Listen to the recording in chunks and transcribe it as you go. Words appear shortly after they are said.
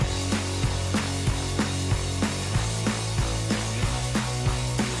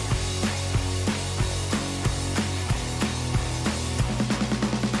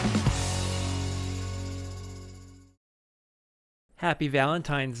Happy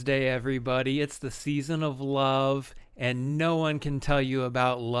Valentine's Day, everybody. It's the season of love, and no one can tell you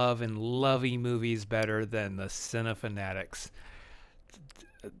about love and lovey movies better than the Cinefanatics.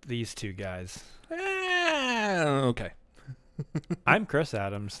 These two guys. Okay. I'm Chris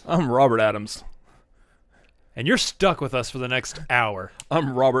Adams. I'm Robert Adams. And you're stuck with us for the next hour.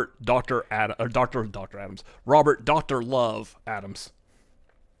 I'm Robert Dr. Adams. Robert Dr. Love Adams.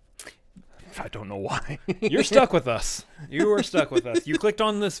 I don't know why. You're stuck with us. You are stuck with us. You clicked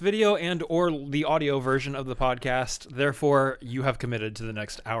on this video and or the audio version of the podcast. Therefore, you have committed to the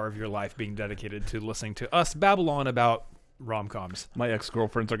next hour of your life being dedicated to listening to us babble on about rom-coms. My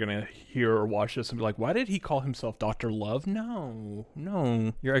ex-girlfriends are going to hear or watch this and be like, why did he call himself Dr. Love? No.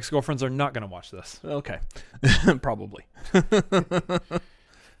 Your ex-girlfriends are not going to watch this. Okay. Probably.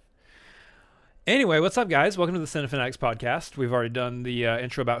 Anyway, what's up, guys? Welcome to the Cinefanatics podcast. We've already done the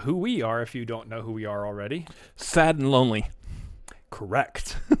intro about who we are, if you don't know who we are already. Sad and lonely.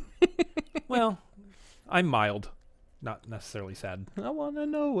 Correct. Well, I'm mild, not necessarily sad. I want to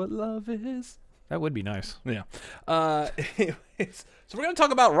know what love is. That would be nice. Yeah. Anyways, so we're going to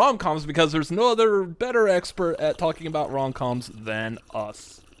talk about rom-coms because there's no other better expert at talking about rom-coms than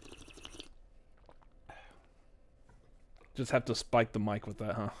us. Just have to spike the mic with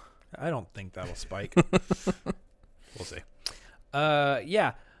that, huh? I don't think that'll spike. We'll see.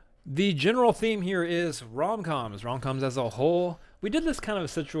 Yeah. The general theme here is rom-coms. Rom-coms as a whole. We did this kind of a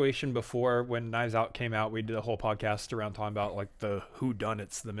situation before when Knives Out came out. We did a whole podcast around talking about like the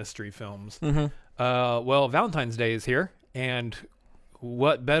whodunits, the mystery films. Mm-hmm. Well, Valentine's Day is here, and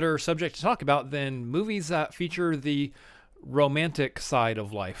what better subject to talk about than movies that feature the romantic side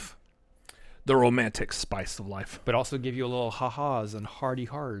of life? The romantic spice of life. But also give you a little ha-has and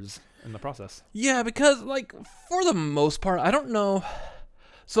hardy-hars in the process. Yeah, because, like, for the most part, I don't know.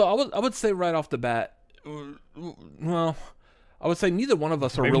 So I would say right off the bat, well, I would say neither one of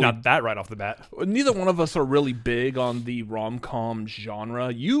us are Maybe really... not that right off the bat. Neither one of us are really big on the rom-com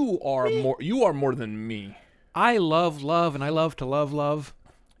genre. You are more than me. I love love, and I love to love.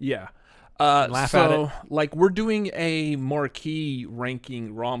 Yeah. Laugh at it. Like, we're doing a marquee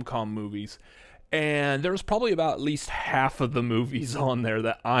ranking rom-com movies, and there's probably about at least half of the movies on there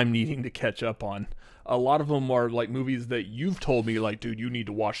that I'm needing to catch up on. A lot of them are, like, movies that you've told me, like, dude, you need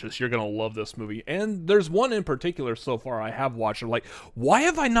to watch this. You're going to love this movie. And there's one in particular so far I have watched. I'm like, why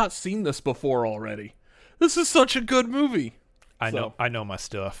have I not seen this before already? This is such a good movie. I know my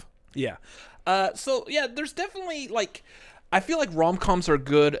stuff. Yeah. There's definitely, like... I feel like rom-coms are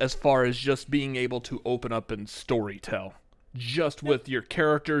good as far as just being able to open up and story tell. Just with your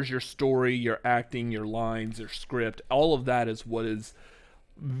characters, your story, your acting, your lines, your script. All of that is what is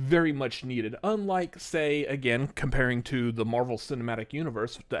very much needed. Unlike, say, again, comparing to the Marvel Cinematic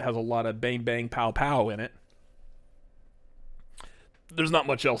Universe that has a lot of bang, bang, pow, pow in it. There's not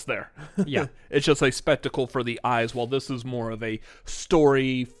much else there. Yeah. It's just a spectacle for the eyes, while this is more of a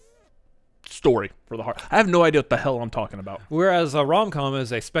story for the heart. I have no idea what the hell I'm talking about. Whereas a rom-com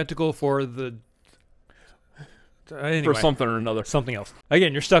is a spectacle for the... Anyway, For something or another. something else.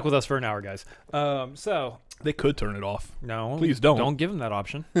 Again, you're stuck with us for an hour, guys. So... They could turn it off. No. Please don't. Don't give them that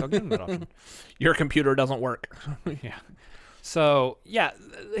option. Don't give them that option. Your computer doesn't work. Yeah. So, yeah,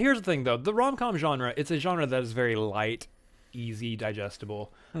 here's the thing, though. The rom-com genre, it's a genre that is very light, easy,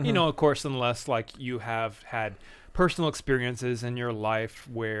 digestible. Mm-hmm. You know, of course, unless, like, you have had personal experiences in your life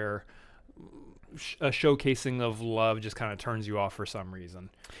where a showcasing of love just kind of turns you off for some reason.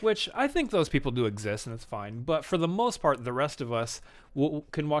 Which, I think those people do exist, and it's fine. But for the most part, the rest of us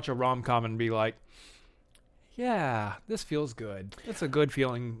can watch a rom-com and be like, yeah, this feels good. It's a good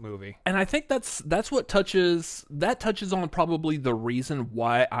feeling movie. And I think that's what touches on probably the reason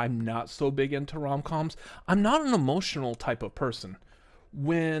why I'm not so big into rom-coms. I'm not an emotional type of person.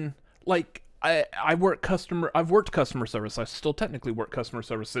 When, like, I've worked customer service. I still technically work customer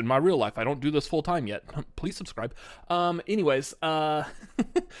service in my real life. I don't do this full time yet. Please subscribe.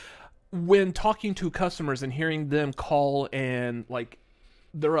 When talking to customers and hearing them call and, like,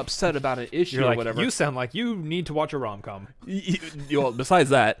 they're upset about an issue You're or like, whatever. you sound like you need to watch a rom-com. Well,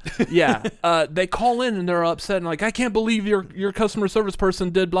 besides that, yeah, they call in and they're upset and like, I can't believe your customer service person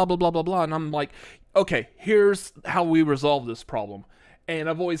did blah blah blah blah blah, and I'm like, okay, here's how we resolve this problem. And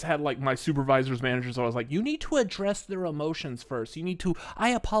I've always had, like, my supervisors, managers, I was like, you need to address their emotions first. You need to, I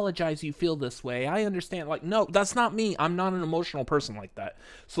apologize you feel this way. I understand. Like, no, that's not me. I'm not an emotional person like that.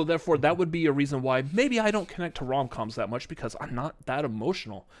 So therefore, that would be a reason why maybe I don't connect to rom-coms that much, because I'm not that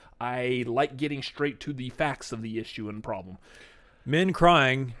emotional. I like getting straight to the facts of the issue and problem. Men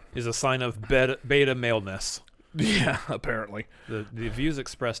crying is a sign of beta maleness. Yeah, apparently. The views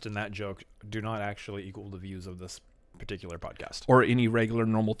expressed in that joke do not actually equal the views of this particular podcast. Or any regular,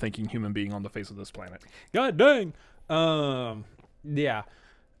 normal thinking human being on the face of this planet. God dang. Yeah.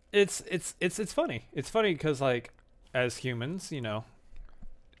 It's funny. It's funny because, like, as humans,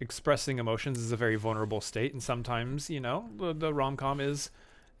 expressing emotions is a very vulnerable state, and sometimes, the rom-com is,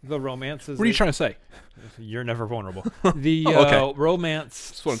 the romance is. What are you trying to say? You're never vulnerable. The okay.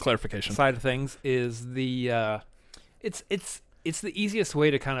 Romance Just one clarification side of things is the it's the easiest way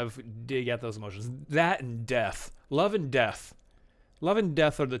to kind of dig at those emotions. That and death, love and death. Love and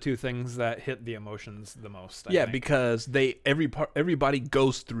death are the two things that hit the emotions the most. I think. Because everybody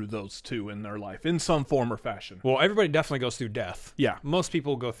goes through those two in their life in some form or fashion. Well, everybody definitely goes through death. Yeah. Most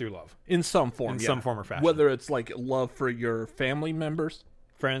people go through love. In some form. In some form or fashion. Whether it's like love for your family members.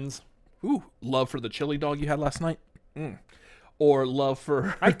 Friends. Ooh, love for the chili dog you had last night. Or love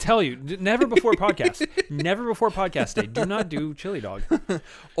for... I tell you, never before podcast. Never before podcast day. Do not do chili dog.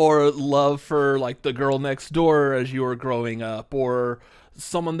 Or love for like the girl next door as you were growing up. Or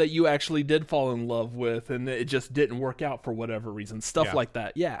someone that you actually did fall in love with and it just didn't work out for whatever reason. Stuff like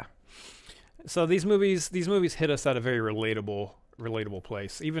that. Yeah. So these movies hit us at a very relatable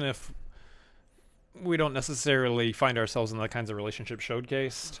place. Even if we don't necessarily find ourselves in the kinds of relationships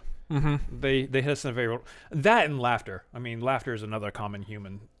showcased. Mm-hmm. They hit us in a very that and laughter. I mean, laughter is another common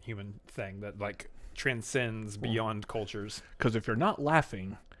human thing that like transcends beyond cultures. Because if you're not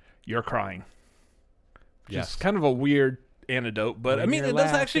laughing, you're crying. Yes, it's kind of a weird antidote, but when I mean, it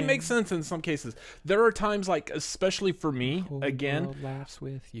does actually make laughing. sense in some cases. There are times, like especially for me, again, world laughs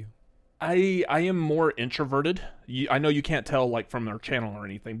with you. I am more introverted. I know you can't tell like from their channel or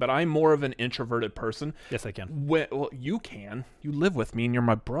anything, but I'm more of an introverted person. Yes, I can. Well, you can. You live with me, and you're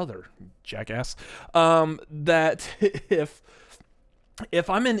my brother, jackass. That if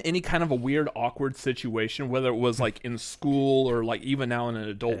I'm in any kind of a weird, awkward situation, whether it was like in school or like even now in an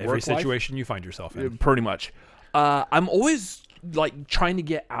adult Every work situation you find yourself in. pretty much, I'm always like trying to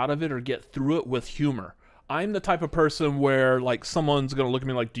get out of it or get through it with humor. I'm the type of person where like someone's going to look at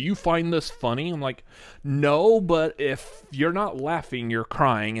me like, do you find this funny? I'm like, no, but if you're not laughing, you're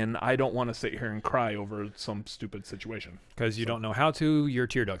crying. And I don't want to sit here and cry over some stupid situation. Because you don't know how to, your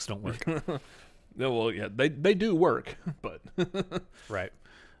tear ducts don't work. Well, yeah, they do work, but Right.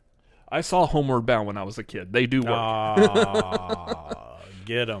 I saw Homeward Bound when I was a kid. They do work.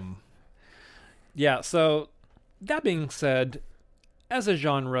 Get 'em. Yeah, so that being said, as a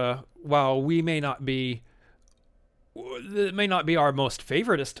genre, while it may not be our most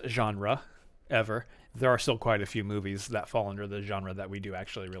favoritist genre ever, there are still quite a few movies that fall under the genre that we do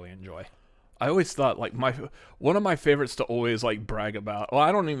actually really enjoy. I always thought like one of my favorites to always like brag about. Well,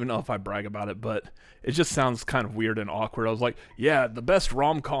 I don't even know if I brag about it, but it just sounds kind of weird and awkward. I was like, yeah, the best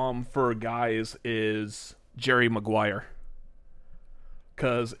rom-com for guys is Jerry Maguire.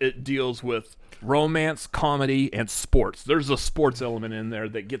 Because it deals with romance, comedy, and sports. There's a sports element in there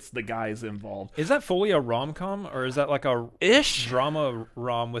that gets the guys involved. Is that fully a rom-com, or is that like a Ish drama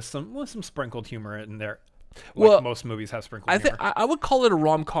rom with some sprinkled humor in there? Like Well, most movies have sprinkled humor. I would call it a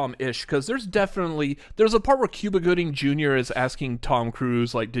rom-com-ish because there's a part where Cuba Gooding Jr. is asking Tom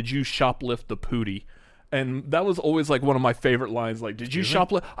Cruise like, "Did you shoplift the pootie?" And that was always like one of my favorite lines. Like, "Did you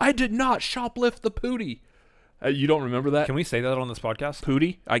shoplift?" "I did not shoplift the pootie." You don't remember that? Can we say that on this podcast?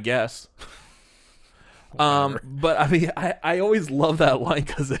 Pootie, I guess. But I mean, I always love that line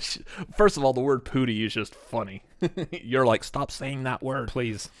because first of all, the word pootie is just funny. You're like, stop saying that word,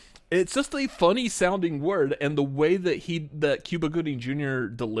 Please. It's just a funny sounding word, and the way that Cuba Gooding Jr.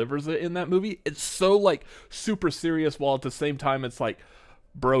 delivers it in that movie, it's so like super serious while at the same time it's like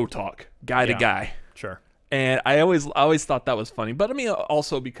bro talk, guy to guy. Sure. And I always thought that was funny. But I mean,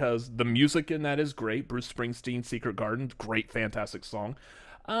 also because the music in that is great. Bruce Springsteen, Secret Garden, great, fantastic song.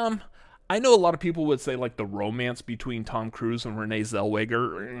 I know a lot of people would say like the romance between Tom Cruise and Renee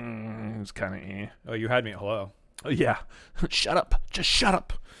Zellweger is kind of Oh, you had me at hello. Yeah. Shut up. Just shut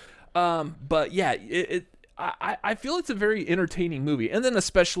up. But yeah, I feel it's a very entertaining movie. And then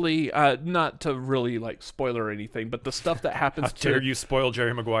especially, not to really like spoiler or anything, but the stuff that happens How dare you spoil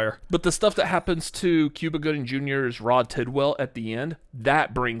Jerry Maguire? But the stuff that happens to Cuba Gooding Jr.'s Rod Tidwell at the end,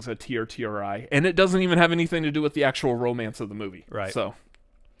 that brings a tear to your eye. And it doesn't even have anything to do with the actual romance of the movie. Right. So,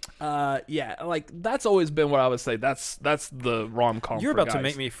 yeah, like that's always been what I would say. That's the rom-com You're for about to guys.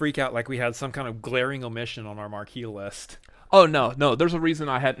 make me freak out like we had some kind of glaring omission on our marquee list. Oh no, there's a reason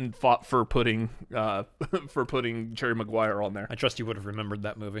I hadn't fought for putting Jerry Maguire on there. I trust you would have remembered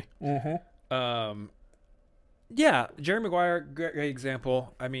that movie. Mm-hmm. Yeah, Jerry Maguire, great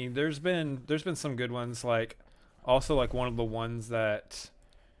example. I mean, there's been some good ones. Like, also like one of the ones that,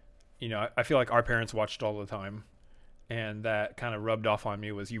 I feel like our parents watched all the time, and that kind of rubbed off on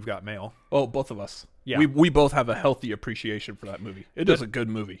me was You've Got Mail. Oh, both of us. Yeah. We both have a healthy appreciation for that movie. It is a good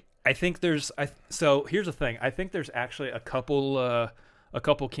movie. I think so here's the thing. I think there's actually a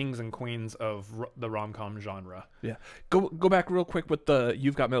couple kings and queens of the rom-com genre. Yeah. Go back real quick with the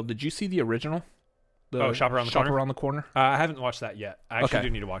You've Got Mail. Did you see the original? Shop Around the Corner? Around the Corner? I haven't watched that yet. I actually Okay.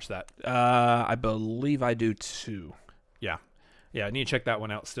 do need to watch that. I believe I do too. Yeah. Yeah, I need to check that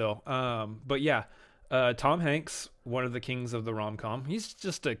one out still. But yeah, Tom Hanks, one of the kings of the rom-com. He's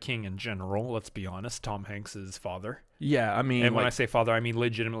just a king in general, let's be honest. Tom Hanks is father. Yeah, I mean, And when I say father, I mean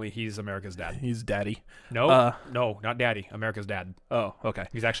legitimately he's America's dad. he's daddy. No, not daddy. America's dad. Oh, okay.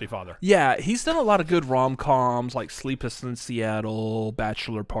 He's actually father. Yeah, he's done a lot of good rom-coms like Sleepless in Seattle,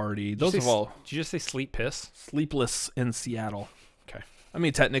 Bachelor Party. Those are all Did you just say sleep piss? Sleepless in Seattle. Okay. I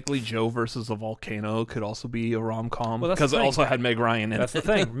mean, technically, Joe versus a Volcano could also be a rom-com Well, that's the because it thing. also had Meg Ryan in That's it.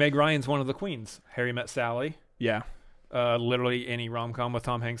 the thing. Meg Ryan's one of the queens. Harry Met Sally. Yeah, Literally any rom-com with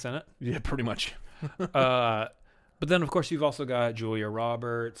Tom Hanks in it. yeah, pretty much. But then, of course, you've also got Julia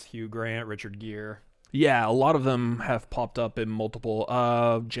Roberts, Hugh Grant, Richard Gere. Yeah, a lot of them have popped up in multiple.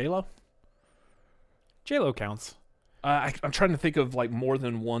 J-Lo? J-Lo counts. I'm trying to think of like more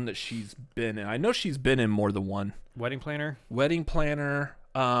than one that she's been in. I know she's been in more than one. Wedding Planner, Wedding Planner,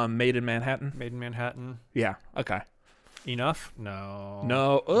 Made in Manhattan. Made in Manhattan. Yeah, okay. Enough? No.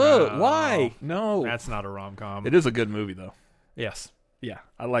 No. No. Why? No. That's not a rom-com. It is a good movie though. Yes. Yeah,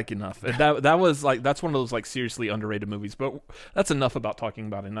 I like Enough. And that was like that's one of those like seriously underrated movies. But that's enough about talking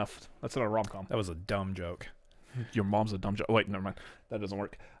about Enough. That's not a rom com. That was a dumb joke. Your mom's a dumb joke. Wait, never mind. That doesn't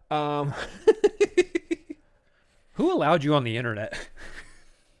work. Who allowed you on the internet?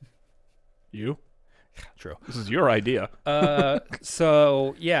 You? True. This is your idea.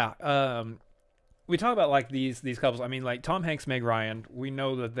 So yeah, we talk about like these couples. I mean, like Tom Hanks, Meg Ryan. We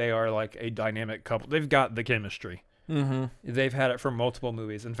know that they are like a dynamic couple. They've got the chemistry. Mm-hmm. They've had it for multiple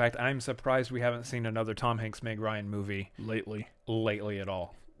movies. In fact, I'm surprised we haven't seen another Tom Hanks, Meg Ryan movie lately at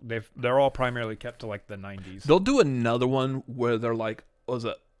all. They're all primarily kept to like the 90s. They'll do another one where they're like,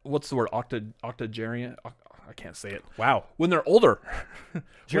 what's the word? Octogenarian? I can't say it. Wow. When they're older,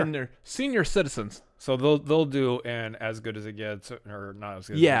 Sure. when they're senior citizens. So they'll do an As Good as It Gets, or not as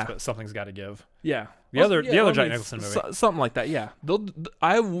good as it Yeah. gets, but Something's Got to Give. Yeah, The other I Jack mean, Nicholson movie. something like that. Yeah,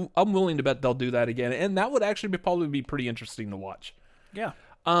 I'm willing to bet they'll do that again, and that would actually probably be pretty interesting to watch. Yeah.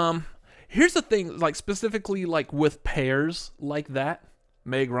 Here's the thing, like specifically like with pairs like that,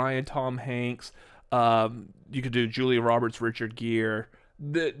 Meg Ryan, Tom Hanks, you could do Julia Roberts, Richard Gere.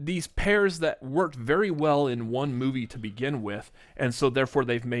 These pairs that worked very well in one movie to begin with, and so therefore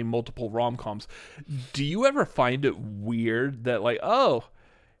they've made multiple rom-coms. Do you ever find it weird that like, oh,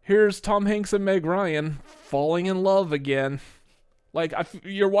 here's Tom Hanks and Meg Ryan falling in love again? Like,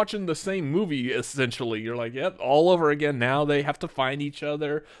 you're watching the same movie, essentially. You're like, yep, all over again. Now they have to find each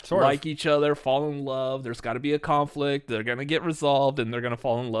other, like each other, fall in love. There's got to be a conflict. They're going to get resolved, and they're going to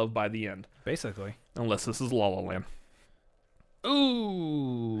fall in love by the end. Basically. Unless this is La La Land.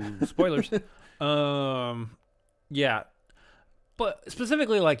 Ooh, spoilers. Yeah, but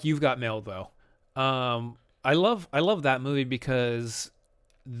specifically like You've Got Mail though. I love that movie because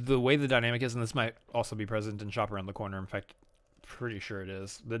the way the dynamic is, and this might also be present in Shop Around the Corner. In fact, pretty sure it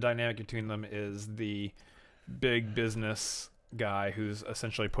is. The dynamic between them is the big business guy who's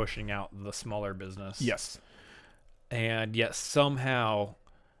essentially pushing out the smaller business. Yes. And yet somehow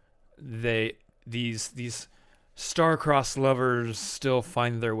these star-crossed lovers still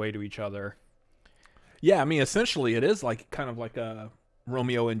find their way to each other. Yeah, I mean, essentially, it is like kind of like a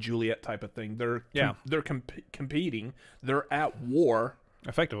Romeo and Juliet type of thing. They're competing. They're at war.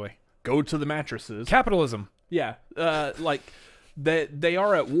 Effectively. Go to the mattresses. Capitalism. Yeah, like they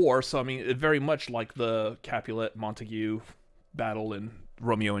are at war. So I mean, it very much like the Capulet Montague battle in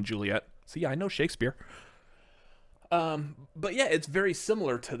Romeo and Juliet. So yeah, I know Shakespeare. But yeah, it's very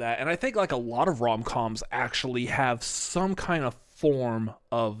similar to that, and I think like a lot of rom-coms actually have some kind of form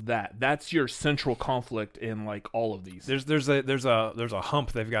of that. That's your central conflict in like all of these. There's a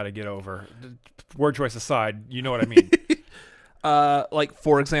hump they've got to get over. Word choice aside, you know what I mean. Like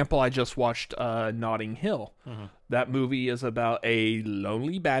for example, I just watched Notting Hill. Mm-hmm. That movie is about a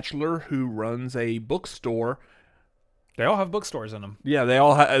lonely bachelor who runs a bookstore. They all have bookstores in them. Yeah, they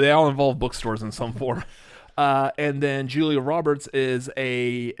all involve bookstores in some form. And then Julia Roberts is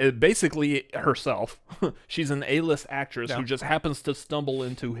basically herself. She's an A-list actress who just happens to stumble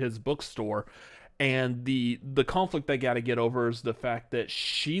into his bookstore. And the conflict they got to get over is the fact that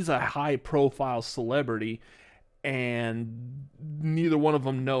she's a high-profile celebrity, and neither one of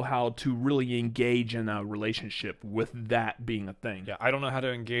them know how to really engage in a relationship with that being a thing. Yeah, I don't know how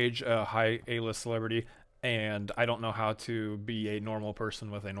to engage a high A-list celebrity. and I don't know how to be a normal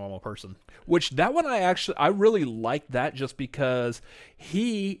person with a normal person. Which that one I really like that just because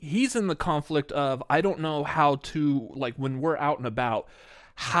he's in the conflict of I don't know how to, like, when we're out and about,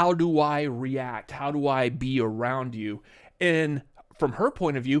 how do I react? How do I be around you? And from her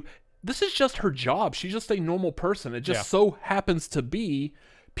point of view, this is just her job. She's just a normal person. It just so happens to be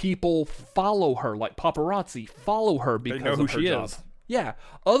people follow her, like paparazzi follow her because know who of her she job. is. Yeah.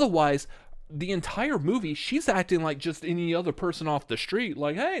 Otherwise, the entire movie, she's acting like just any other person off the street.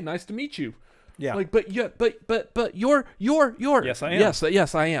 Like, hey, nice to meet you. Yeah. Like, but you're. Yes, I am.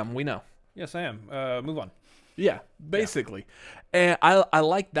 Yes, I am. We know. Yes, I am. Move on. Yeah, basically. And I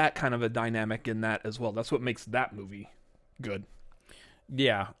like that kind of a dynamic in that as well. That's what makes that movie good.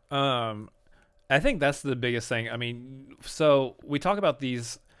 Yeah. I think that's the biggest thing. I mean, so we talk about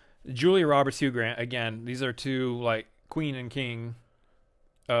these Julia Roberts, Hugh Grant. Again, these are two like queen and king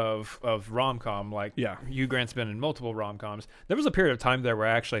of rom-com. Like, Yeah. Hugh Grant's been in multiple rom-coms. There was a period of time there where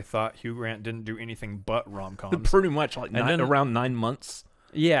I actually thought Hugh Grant didn't do anything but rom-coms. Pretty much like around 9 months.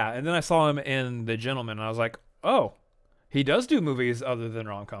 Yeah, and then I saw him in The Gentleman, and I was like, oh, he does do movies other than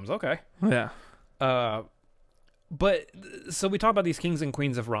rom-coms. Okay. Yeah. But so we talk about these kings and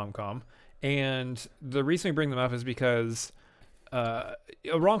queens of rom-com, and the reason we bring them up is because a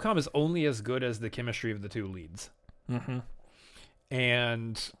rom-com is only as good as the chemistry of the two leads. Mm-hmm.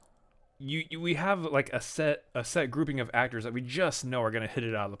 And we have like a set grouping of actors that we just know are going to hit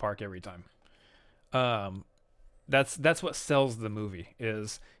it out of the park every time. That's what sells the movie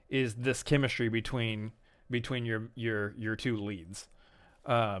is this chemistry between your two leads.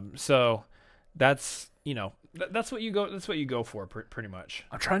 So that's that's what you go for pretty much.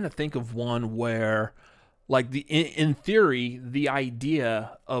 I'm trying to think of one where, like, in theory, the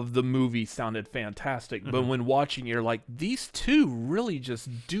idea of the movie sounded fantastic, but when watching, you're like, these two really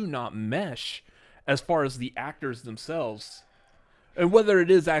just do not mesh as far as the actors themselves. And whether it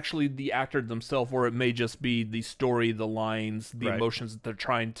is actually the actor themselves or it may just be the story, the lines, the Right. emotions that they're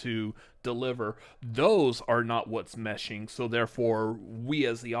trying to deliver, those are not what's meshing. So therefore, we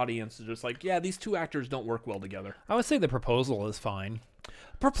as the audience are just like, yeah, these two actors don't work well together. I would say The Proposal is fine.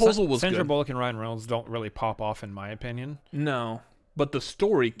 Proposal was Sandra good. Bullock and Ryan Reynolds don't really pop off in my opinion. No, but the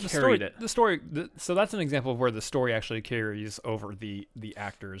story carried it. So that's an example of where the story actually carries over the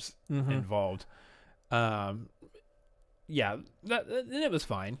actors involved. Yeah, it was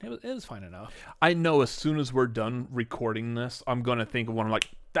fine. It was fine enough. I know as soon as we're done recording this, I'm going to think of one. I'm like,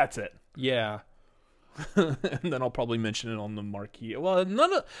 that's it. Yeah. And then I'll probably mention it on the marquee. Well,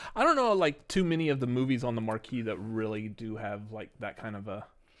 I don't know, like, too many of the movies on the marquee that really do have, like, that kind of a...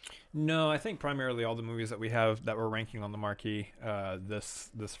 No, I think primarily all the movies that we have that we're ranking on the marquee this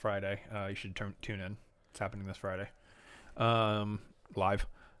Friday. You should tune in. It's happening this Friday, live.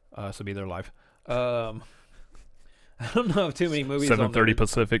 So be there live. I don't know of too many movies 7:30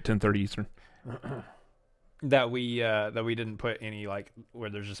 Pacific, 10:30 Eastern. that we didn't put any, like, where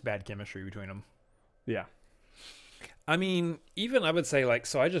there's just bad chemistry between them. Yeah. I mean, even I would say, like,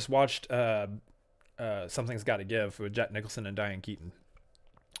 so I just watched Something's Gotta Give with Jack Nicholson and Diane Keaton.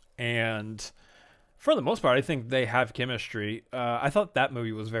 And for the most part, I think they have chemistry. I thought that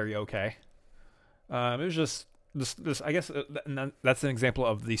movie was very okay. It was just this I guess that's an example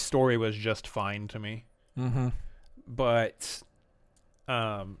of the story was just fine to me. Mm-hmm. But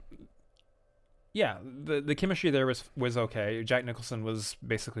yeah, the chemistry there was okay. Jack Nicholson was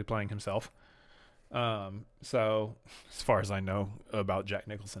basically playing himself. So as far as I know about Jack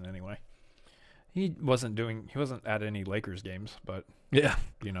Nicholson anyway. He wasn't at any Lakers games, but Yeah.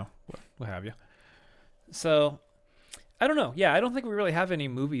 what have you. So I don't know. Yeah, I don't think we really have any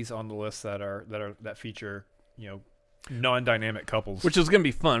movies on the list that feature, non-dynamic couples. Which is going to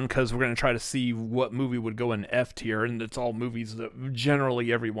be fun because we're going to try to see what movie would go in F tier, and it's all movies that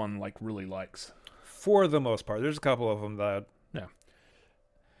generally everyone, like, really likes. For the most part. There's a couple of them that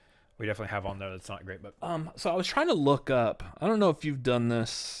we definitely have on there that's not great, but So I was trying to look up, I don't know if you've done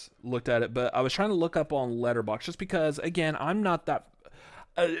this, looked at it, but I was trying to look up on Letterboxd just because, again, I'm not that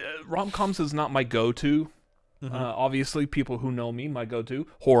rom-coms is not my go-to. Obviously, people who know me, my go-to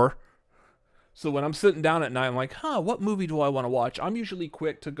horror. So when I'm sitting down at night, I'm like, what movie do I want to watch? I'm usually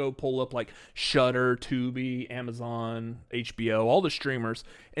quick to go pull up, like, Shudder, Tubi, Amazon, HBO, all the streamers,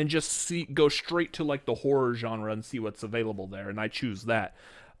 and just go straight to, like, the horror genre and see what's available there, and I choose that.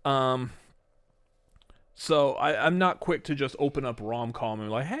 So I'm not quick to just open up rom-com and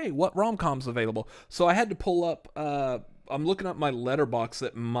be like, hey, what rom-com's available? So I had to pull up, I'm looking up my Letterboxd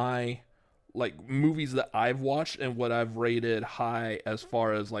at my, like, movies that I've watched and what I've rated high as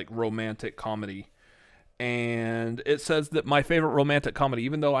far as, like, romantic comedy. and it says that my favorite romantic comedy,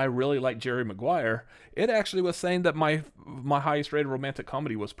 even though I really like Jerry Maguire, it actually was saying that my highest rated romantic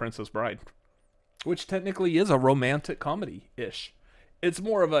comedy was Princess Bride, which technically is a romantic comedy-ish. It's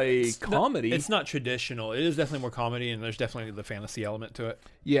more of a comedy. It's not traditional. It is definitely more comedy, and there's definitely the fantasy element to it.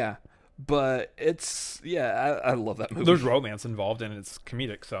 Yeah, but I love that movie. There's romance involved, and it's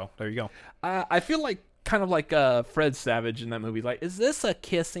comedic, so there you go. I feel like kind of like Fred Savage in that movie. Like, is this a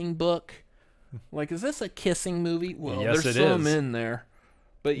kissing book? Like, is this a kissing movie? Well, Yes, there's it some is. in there.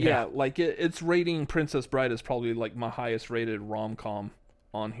 But yeah, like it's rating Princess Bride is probably like my highest rated rom-com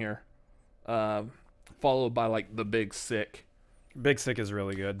on here. Followed by like The Big Sick. Big Sick is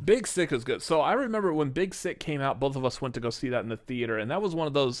really good. Big Sick is good. So I remember when Big Sick came out, both of us went to go see that in the theater, and that was one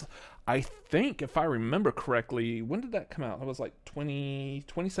of those, I think, if I remember correctly, when did that come out? That was like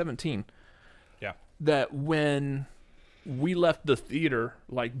 2017. Yeah. That when we left the theater,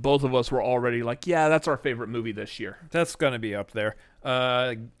 like both of us were already like, yeah, that's our favorite movie this year. That's going to be up there.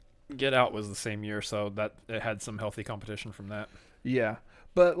 Get Out was the same year, so that it had some healthy competition from that. Yeah.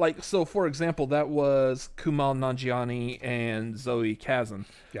 But like, so for example, that was Kumail Nanjiani and Zoe Kazan.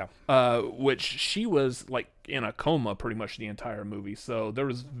 Yeah. Which she was like in a coma pretty much the entire movie. So there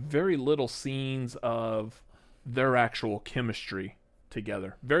was very little scenes of their actual chemistry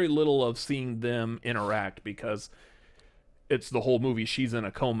together. Very little of seeing them interact because it's the whole movie. She's in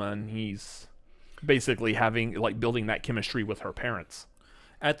a coma and he's basically having like building that chemistry with her parents.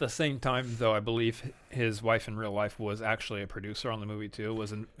 At the same time, though, I believe his wife in real life was actually a producer on the movie too.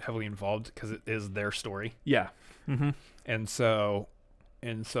 Was heavily involved because it is their story. Yeah. Mm-hmm. And so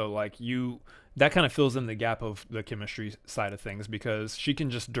like that kind of fills in the gap of the chemistry side of things because she can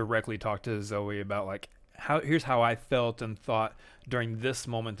just directly talk to Zoe about like here's how I felt and thought during this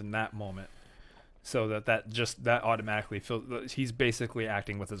moment and that moment. So that automatically feels he's basically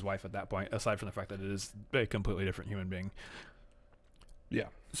acting with his wife at that point, aside from the fact that it is a completely different human being. Yeah.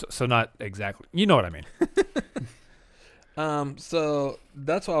 So not exactly. You know what I mean. So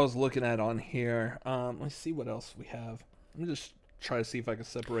that's what I was looking at on here. Let's see what else we have. Let me just try to see if I can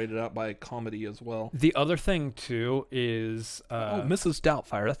separate it out by comedy as well. The other thing too is Mrs.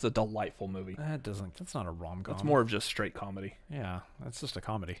 Doubtfire. That's a delightful movie. That's not a rom-com. It's more of just straight comedy. Yeah, that's just a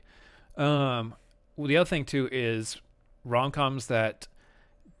comedy. Well, the other thing too is rom-coms that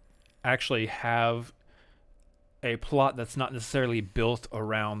actually have a plot that's not necessarily built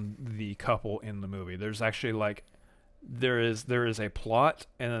around the couple in the movie. There's actually like there is a plot,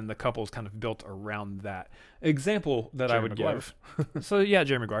 and then the couple is kind of built around that. Example that Jerry I would Maguire. give. So yeah,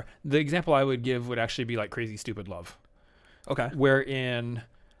 Jerry Maguire. The example I would give would actually be like Crazy Stupid Love, Okay. wherein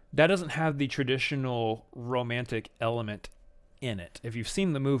that doesn't have the traditional romantic element in it. If you've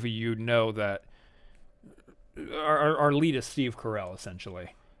seen the movie, you know that our lead is Steve Carell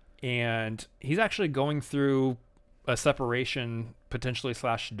essentially, and he's actually going through a separation potentially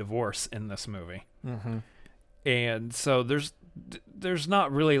 / divorce in this movie. Mm-hmm. And so there's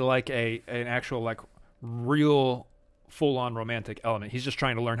not really like an actual like real full-on romantic element. He's just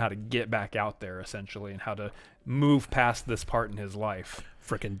trying to learn how to get back out there essentially and how to move past this part in his life.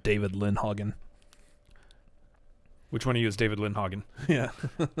 Frickin' David Lindhagen. Which one of you is David Lindhagen? Yeah.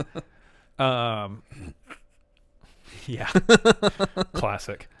 Yeah.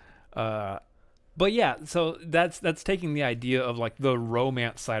 Classic. But yeah, so that's taking the idea of like the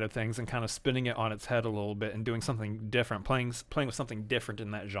romance side of things and kind of spinning it on its head a little bit and doing something different, playing with something different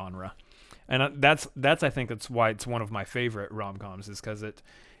in that genre. And that's I think that's why it's one of my favorite rom-coms, is because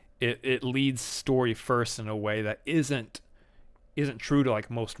it leads story first in a way that isn't true to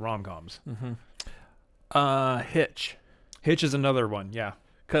like most rom-coms. Mm-hmm. Hitch. Hitch is another one, yeah.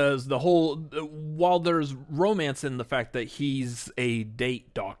 Because while there's romance in the fact that he's a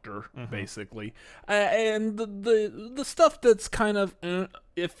date doctor, basically, and the stuff that's kind of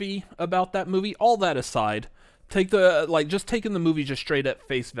iffy about that movie, all that aside, just taking the movie just straight at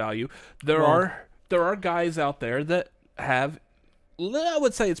face value, there are guys out there that have, I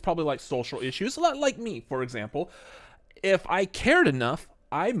would say it's probably like social issues, like me, for example. If I cared enough,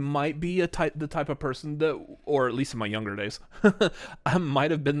 I might be the type of person that, or at least in my younger days, I might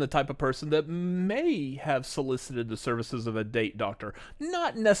have been the type of person that may have solicited the services of a date doctor.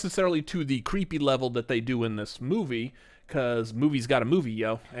 Not necessarily to the creepy level that they do in this movie, because movie's got a movie,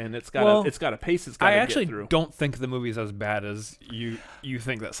 yo, and it's got a pace it's got to get through. I actually don't think the movie's as bad as you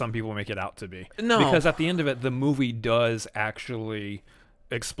think that some people make it out to be. No. Because at the end of it, the movie does actually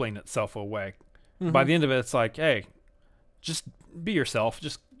explain itself away. Mm-hmm. By the end of it, it's like, hey, just be yourself.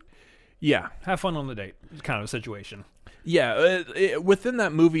 Just have fun on the date, kind of a situation. Yeah, within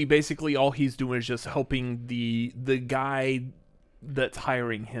that movie, basically all he's doing is just helping the guy that's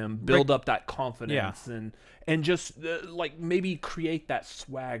hiring him build up that confidence Yeah. and just like maybe create that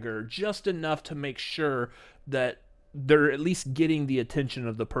swagger just enough to make sure that they're at least getting the attention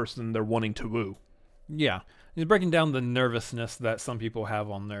of the person they're wanting to woo. Yeah. He's breaking down the nervousness that some people have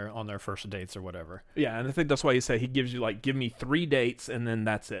on their first dates or whatever. Yeah, and I think that's why he said he gives you like, give me 3 dates and then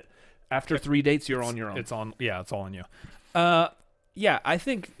that's it. After 3 dates, you're on your own. It's all on you. Yeah, I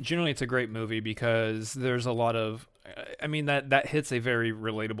think generally it's a great movie because there's a lot of, I mean that hits a very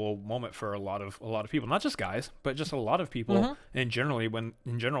relatable moment for a lot of people, not just guys, but just a lot of people. Mhm. And generally, when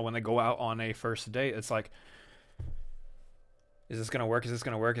they go out on a first date, it's like, is this gonna work? Is this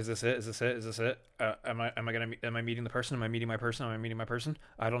gonna work? Is this it? Is this it? Is this it? Am I meeting the person? Am I meeting my person? Am I meeting my person?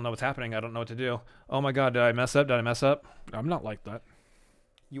 I don't know what's happening. I don't know what to do. Oh my God, did I mess up? I'm not like that.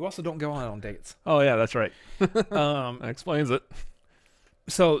 You also don't go out on dates. Oh yeah, that's right. Um, That explains it.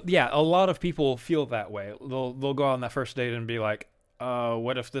 So yeah, a lot of people feel that way. They'll go out on that first date and be like,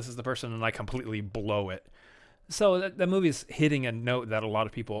 what if this is the person and I completely blow it? So that movie's hitting a note that a lot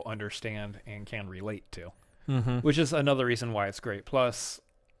of people understand and can relate to, Mm-hmm. which is another reason why it's great. Plus,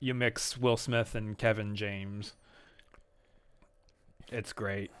 you mix Will Smith and Kevin James. It's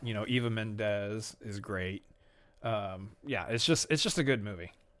great. You know, Eva Mendes is great. Yeah, it's just a good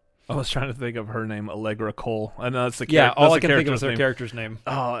movie. I was trying to think of her name, Allegra Cole. I know that's the Yeah, all I that's the can think of is her name. character's name.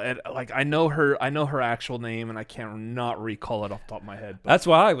 Oh, and, like I know her actual name, and I can't not recall it off the top of my head. But, That's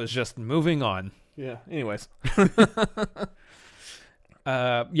why I was just moving on. yeah. Anyways,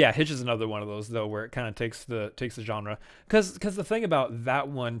 Yeah, Hitch is another one of those though where it kind of takes the genre, because the thing about that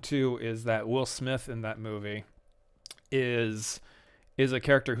one too is that Will Smith in that movie is a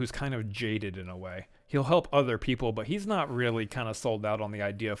character who's kind of jaded in a way. He'll help other people, but he's not really kind of sold out on the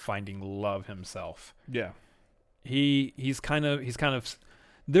idea of finding love himself. yeah. He's kind of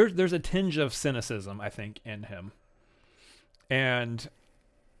there's a tinge of cynicism, I think, in him, and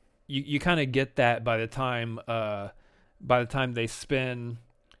you kind of get that by the time they spin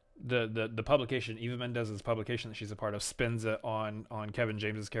the publication, Eva Mendes's publication that she's a part of, spins it on Kevin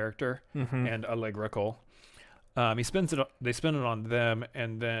James's character Mm-hmm. and Allegra Cole. They spin it on them,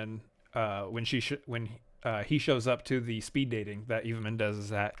 and then when he shows up to the speed dating that Eva Mendes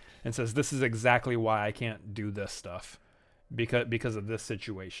is at and says, "This is exactly why I can't do this stuff, because of this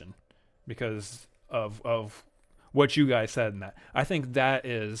situation, because of what you guys said." And that, I think that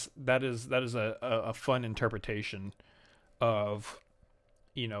is a fun interpretation of,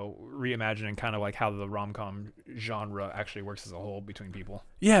 you know, reimagining kind of like how the rom-com genre actually works as a whole between people.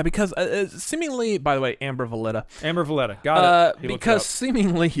 Yeah, because seemingly, by the way, Amber Valletta. Amber Valletta, got it. He looked it Because up.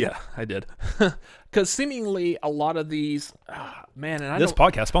 seemingly, yeah, I did. Because seemingly a lot of these, man, and This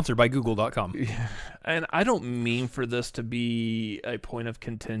podcast sponsored by Google.com. and I don't mean for this to be a point of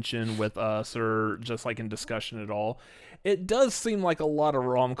contention with us or just like in discussion at all. It does seem like a lot of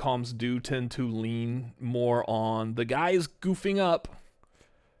rom-coms do tend to lean more on the guys goofing up.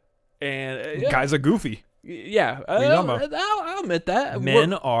 And Guys are goofy. yeah, you talking about? I'll admit that.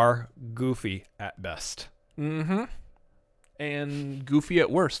 Men are goofy at best. Mm-hmm. And goofy at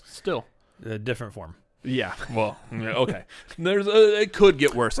worst, still. A different form. Yeah. Well, yeah, okay. It could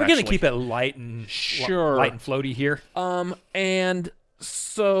get worse. We're gonna keep it light and Sure. light and floaty here. And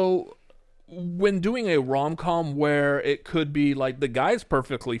so when doing a rom-com where it could be like the guy's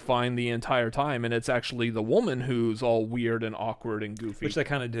perfectly fine the entire time and it's actually the woman who's all weird and awkward and goofy. Which they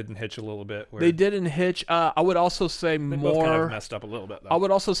kind of did in Hitch a little bit. Where They did in Hitch. I would also say they both kind more. of messed up a little bit, though. I would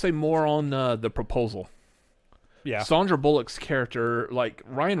also say more on The Proposal. Yeah. Sandra Bullock's character, like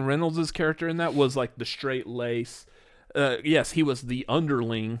Ryan Reynolds' character in that, was like the straight lace. Yes, he was the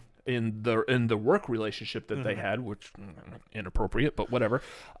underling in the work relationship that they had, which inappropriate, but whatever.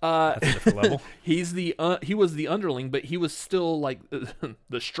 That's a different level. He was the underling, but he was still like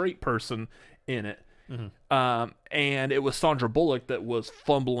the straight person in it. And it was Sandra Bullock that was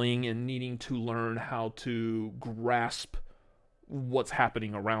fumbling and needing to learn how to grasp what's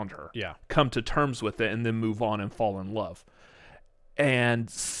happening around her. Yeah. Come to terms with it and then move on and fall in love. And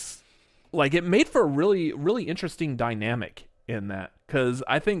like it made for a really, really interesting dynamic in that, because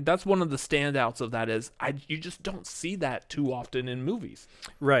I think that's one of the standouts of that is you just don't see that too often in movies.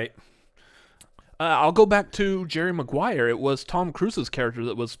 Right. I'll go back to Jerry Maguire. It was Tom Cruise's character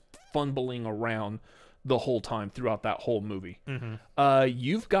that was fumbling around the whole time throughout that whole movie.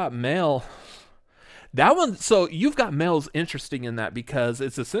 You've Got Mail. That one, so You've Got Mail's interesting in that because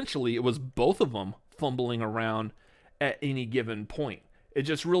it was both of them fumbling around at any given point. It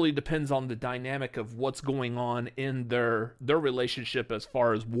just really depends on the dynamic of what's going on in their relationship as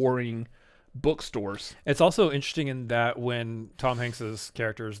far as warring bookstores. It's also interesting in that when Tom Hanks's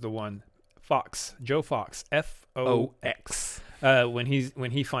character is the one, Joe Fox, Fox. when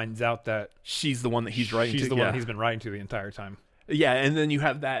he finds out that She's the one that he's writing to. she's the yeah. one he's been writing to the entire time. Yeah, and then you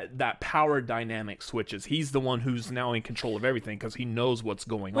have that power dynamic switches. He's the one who's now in control of everything because he knows what's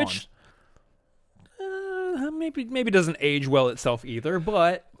going Which maybe doesn't age well itself either,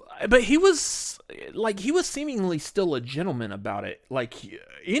 but on. But he was seemingly still a gentleman about it. Like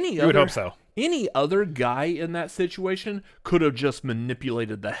any you other, would hope so. Any other guy in that situation could have just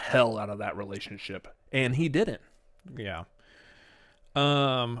manipulated the hell out of that relationship, and he didn't. Yeah.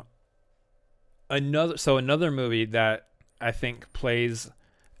 Another movie that I think plays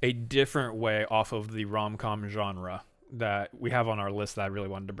a different way off of the rom-com genre that we have on our list that I really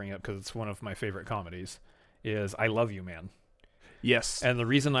wanted to bring up because it's one of my favorite comedies is I Love You, Man. Yes. And the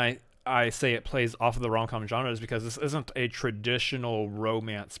reason I say it plays off of the rom-com genre is because this isn't a traditional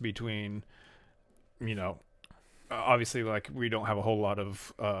romance between, obviously, like, we don't have a whole lot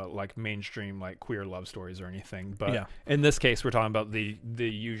of like mainstream like queer love stories or anything, but Yeah. in this case we're talking about the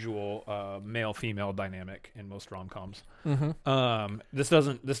usual male-female dynamic in most rom-coms. This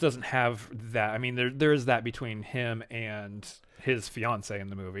doesn't have that. I mean, there is that between him and his fiance in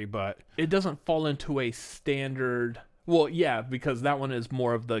the movie, but It doesn't fall into a standard. Well, yeah, because that one is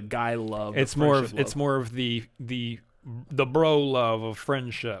more of the guy love. it's more of the bro love of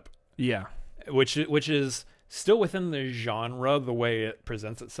friendship, yeah. which is still within the genre the way it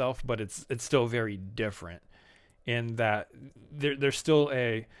presents itself, but it's still very different in that they still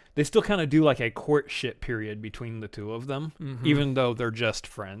kind of do like a courtship period between the two of them, even though they're just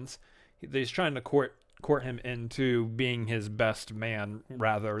friends. He's trying to court him into being his best man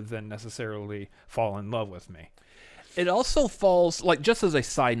rather than necessarily fall in love with me. It also falls, like, just as a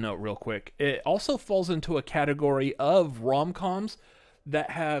side note real quick, it also falls into a category of rom-coms that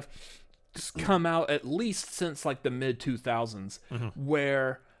have come out at least since like the mid 2000s,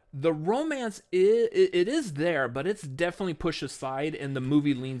 where the romance it is there, but it's definitely pushed aside, and the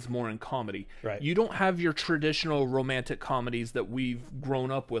movie leans more in comedy. Right. You don't have your traditional romantic comedies that we've grown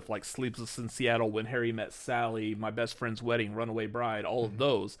up with, like Sleepless in Seattle, When Harry Met Sally, My Best Friend's Wedding, Runaway Bride, all of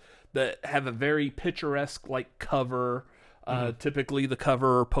those that have a very picturesque like cover. Typically, the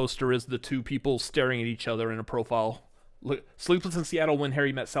cover poster is the two people staring at each other in a profile. Look, Sleepless in Seattle, When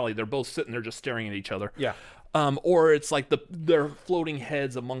Harry Met Sally, they're both sitting there just staring at each other. Yeah. Or it's like their floating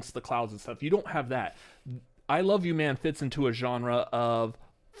heads amongst the clouds and stuff. You don't have that. I Love You, Man fits into a genre of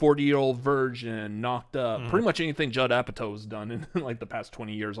 40-Year-Old Virgin, Knocked Up, pretty much anything Judd Apatow has done in like the past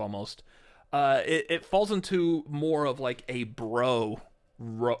 20 years almost. It falls into more of like a bro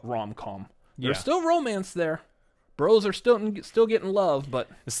rom-com. There's still romance there. Bros are still getting love, but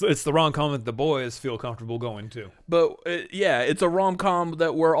It's the rom-com that the boys feel comfortable going to. But it's a rom-com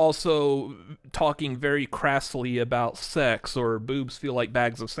that we're also talking very crassly about sex, or boobs feel like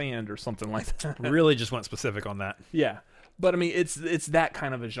bags of sand or something like that. Really just went specific on that. Yeah. But I mean, it's that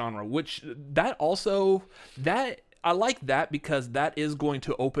kind of a genre, which I like that because that is going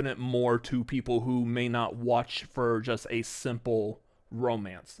to open it more to people who may not watch for just a simple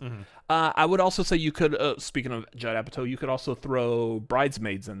romance. I would also say you could, speaking of Judd Apatow, you could also throw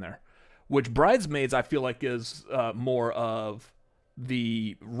Bridesmaids in there, which Bridesmaids I feel like is more of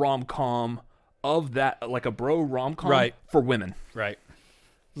the rom-com of that, like a bro rom-com Right. for women. Right.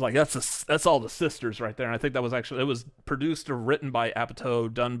 It's like that's all the sisters right there, and I think that was it was produced or written by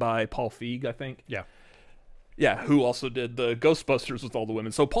Apatow, done by Paul Feig, I think. Yeah. Yeah, who also did the Ghostbusters with all the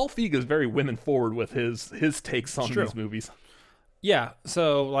women. So Paul Feig is very women forward with his takes on these movies. Yeah,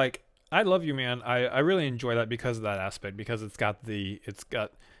 so like I Love You, Man. I really enjoy that because of that aspect, because it's got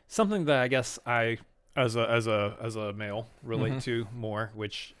something that I guess I as a male relate to more,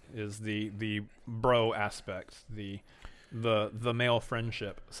 which is the bro aspect, the male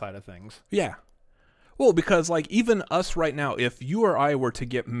friendship side of things. Yeah. Well, because like even us right now, if you or I were to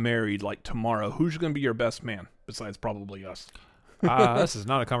get married like tomorrow, who's going to be your best man besides probably us? This is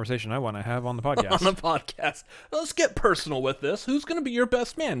not a conversation I want to have on the podcast. On the podcast. Let's get personal with this. Who's going to be your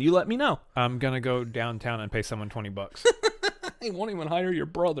best man? You let me know. I'm gonna go downtown and pay someone $20. He won't even hire your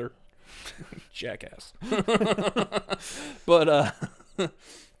brother. Jackass. But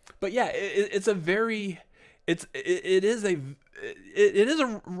yeah, it is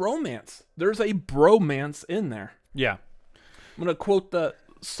a romance. There's a bromance in there. Yeah. I'm gonna quote the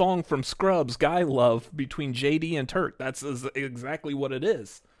song from Scrubs, "Guy Love," between JD and Turk. That's exactly what it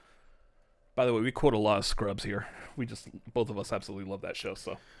is. By the way, we quote a lot of Scrubs here. Both of us absolutely love that show.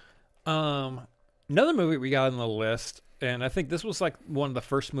 So, another movie we got on the list, and I think this was like one of the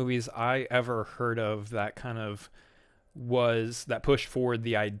first movies I ever heard of that pushed forward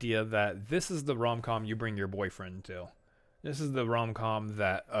the idea that this is the rom-com you bring your boyfriend to. This is the rom-com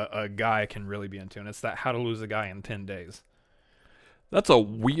that a guy can really be into, and it's that How to Lose a Guy in 10 Days. That's a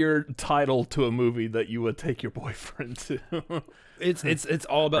weird title to a movie that you would take your boyfriend to. It's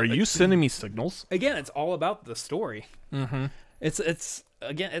all about. Are you sending me signals? Again, it's all about the story. Mm-hmm. It's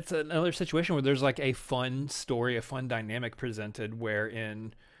again, it's another situation where there's like a fun story, a fun dynamic presented,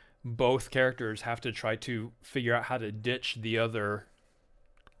 wherein both characters have to try to figure out how to ditch the other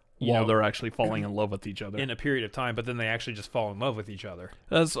While they're actually falling in love with each other. in a period of time, but then they actually just fall in love with each other.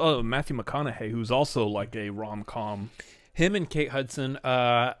 That's Matthew McConaughey, who's also like a rom-com. Him and Kate Hudson.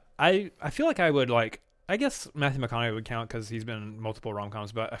 I feel like I would like. I guess Matthew McConaughey would count because he's been in multiple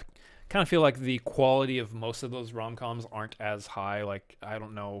rom-coms, but I kind of feel like the quality of most of those rom-coms aren't as high. Like, I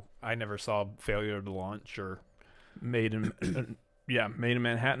don't know. I never saw Failure to Launch or Made in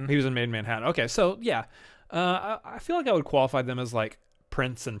Manhattan. he was in Made in Manhattan. Okay, so yeah. I feel like I would qualify them as like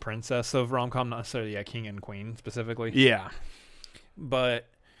prince and princess of rom-com, not necessarily king and queen specifically. Yeah. But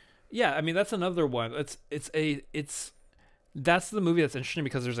yeah, I mean that's another one. That's the movie that's interesting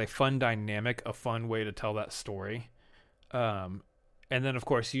because there's a fun dynamic, a fun way to tell that story. And then of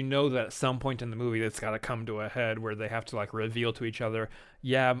course that at some point in the movie it's got to come to a head where they have to like reveal to each other,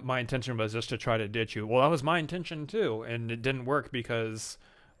 yeah, my intention was just to try to ditch you. Well, that was my intention too, and it didn't work because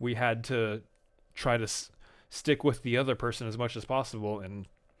we had to try to stick with the other person as much as possible, and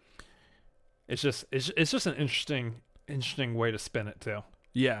it's just an interesting way to spin it too.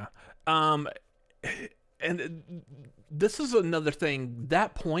 Yeah. And this is another thing.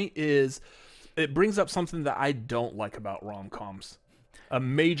 That point is, it brings up something that I don't like about rom-coms. A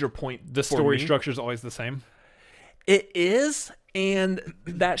major point. The story structure is always the same. It is, and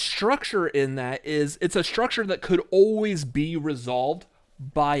that structure in that is, it's a structure that could always be resolved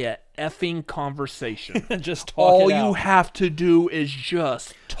by a effing conversation. Just talk All it out. you have to do is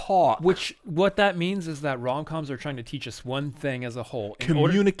just talk. What that means is that rom-coms are trying to teach us one thing as a whole.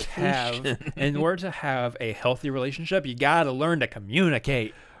 Communication. In order to have a healthy relationship, you got to learn to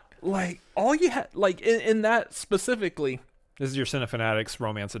communicate. Like, all you have, like, in that specifically. This is your Cinefanatics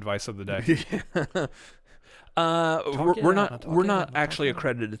romance advice of the day. We're not actually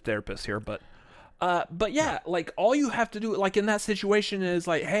accredited therapists here, but yeah, like, all you have to do, like, in that situation is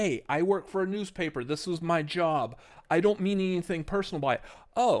like, hey, I work for a newspaper. This was my job. I don't mean anything personal by it.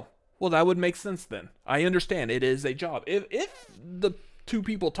 Oh, well, that would make sense then. I understand. It is a job. If the two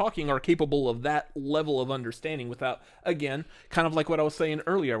people talking are capable of that level of understanding without, again, kind of like what I was saying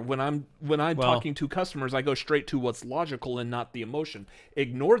earlier, when I'm talking to customers, I go straight to what's logical and not the emotion.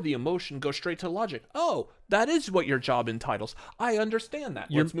 Ignore the emotion, go straight to logic. Oh, that is what your job entitles. I understand that.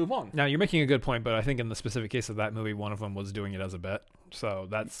 Let's move on. Now, you're making a good point, but I think in the specific case of that movie, one of them was doing it as a bet. So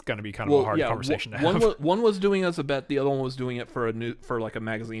that's going to be kind of a hard conversation to have. One was doing it as a bet. The other one was doing it for like a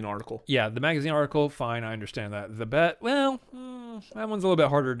magazine article. Yeah, the magazine article, fine, I understand that. The bet, well, that one's a little bit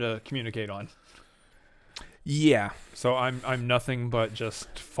harder to communicate on. Yeah. So I'm nothing but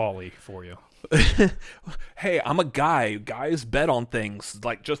just folly for you. Hey, I'm a guy. Guys bet on things.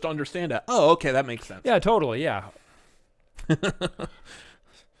 Like, just understand it. Oh, okay, that makes sense. Yeah, totally, yeah.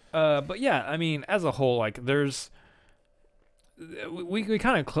 But yeah, I mean, as a whole, like, we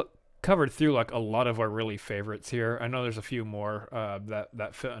kind of covered through like a lot of our really favorites here. I know there's a few more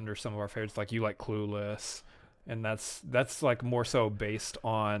that fit under some of our favorites. Like, you like Clueless, and that's like more so based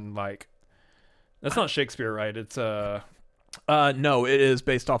on like, that's not Shakespeare, right? It's no, it is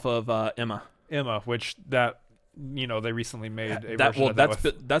based off of Emma, which they recently made a version of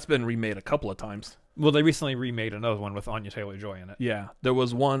that's been remade a couple of times. Well, they recently remade another one with Anya Taylor-Joy in it. Yeah, there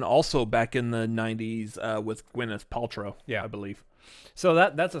was one also back in the 90s with Gwyneth Paltrow, I believe. So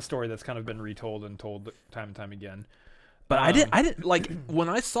that's a story that's kind of been retold and told time and time again. But I didn't like, when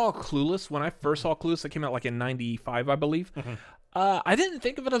I saw Clueless, when I first saw Clueless, it came out like in 95, I believe. Mm-hmm. I didn't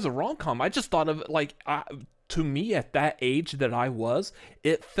think of it as a rom-com. I just thought of it like, to me at that age that I was,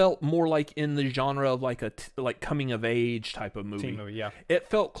 it felt more like in the genre of like a coming of age type of movie. Teen movie, yeah. It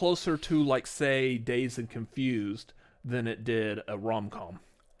felt closer to like, say, Dazed and Confused than it did a rom-com.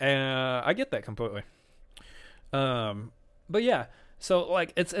 I get that completely. But yeah, so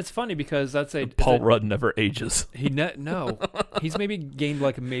like it's funny because that's Paul Rudd never ages. No, he's maybe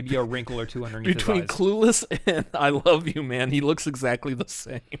a wrinkle or two underneath between his eyes. Clueless and I Love You, Man. He looks exactly the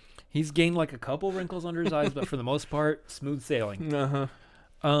same. He's gained like a couple wrinkles under his eyes, but for the most part, smooth sailing.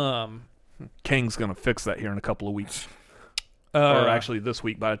 Kang's gonna fix that here in a couple of weeks, or actually this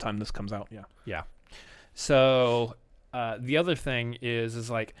week by the time this comes out. Yeah. So the other thing is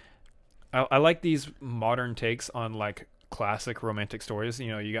like I like these modern takes on like classic romantic stories.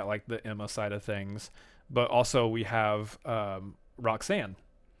 You got like the Emma side of things, but also we have Roxanne,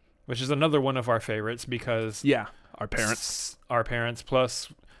 which is another one of our favorites because our parents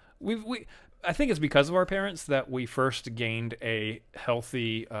plus we I think it's because of our parents that we first gained a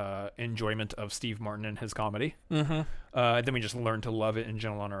healthy enjoyment of Steve Martin and his comedy. Mm-hmm. Then we just learned to love it in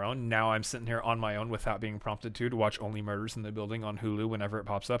general on our own. Now I'm sitting here on my own without being prompted to watch Only Murders in the Building on Hulu whenever it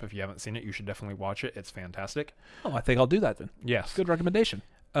pops up. If you haven't seen it, you should definitely watch it. It's fantastic. Oh, I think I'll do that then. Yes. Good recommendation.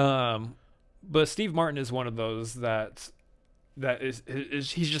 But Steve Martin is one of those that is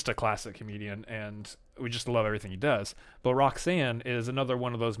he's just a classic comedian, and we just love everything he does. But Roxanne is another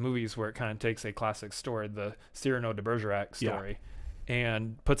one of those movies where it kind of takes a classic story, the Cyrano de Bergerac story,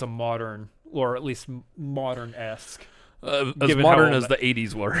 and puts a modern, or at least modern-esque, As modern as the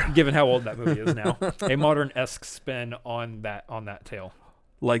 80s were. given how old that movie is now, a modern-esque spin on that tale.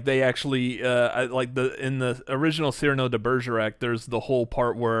 Like they actually, in the original Cyrano de Bergerac, there's the whole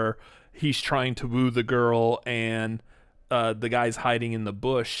part where he's trying to woo the girl, and the guy's hiding in the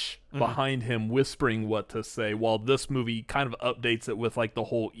bush behind him, whispering what to say. While this movie kind of updates it with like the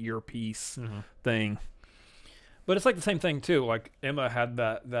whole earpiece thing. But it's like the same thing too. Like Emma had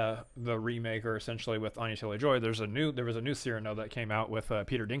the remake, or essentially with Anya Taylor-Joy. There was a new Cyrano that came out with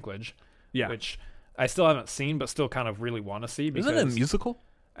Peter Dinklage, which I still haven't seen, but still kind of really want to see. Because Isn't it a musical?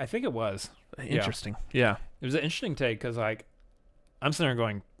 I think it was. Interesting. Yeah. It was an interesting take because, like, I'm sitting there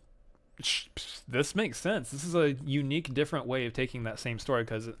going, this makes sense. This is a unique, different way of taking that same story,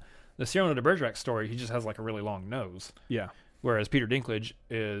 because the Cyrano de Bergerac story, he just has like a really long nose. Yeah. Whereas Peter Dinklage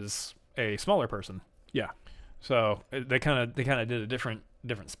is a smaller person. Yeah. So they kind of did a different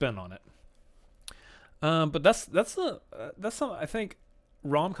spin on it. But that's some, I think,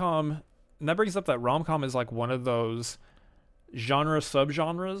 rom-com, and that brings up that rom-com is like one of those genre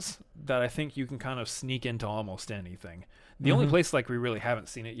subgenres that I think you can kind of sneak into almost anything. The only place like we really haven't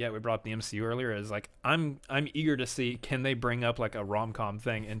seen it yet, we brought up the MCU earlier, is like I'm eager to see, can they bring up like a rom-com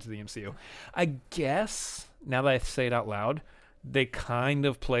thing into the MCU. I guess now that I say it out loud, they kind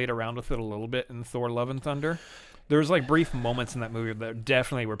of played around with it a little bit in Thor: Love and Thunder. There's like brief moments in that movie that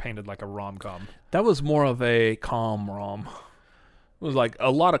definitely were painted like a rom-com. That was more of a calm rom. It was like a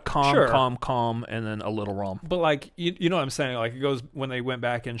lot of calm, and then a little rom. But like, you know what I'm saying? Like, it goes when they went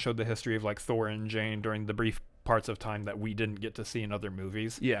back and showed the history of like Thor and Jane during the brief parts of time that we didn't get to see in other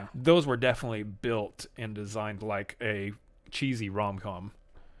movies. Yeah. Those were definitely built and designed like a cheesy rom-com.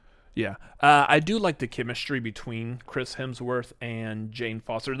 Yeah. I do like the chemistry between Chris Hemsworth and Jane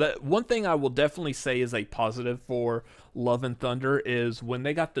Foster. That one thing I will definitely say is a positive for Love and Thunder is when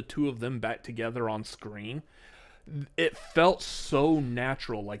they got the two of them back together on screen, it felt so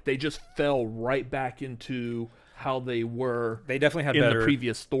natural. Like they just fell right back into how they were. They definitely had in better, the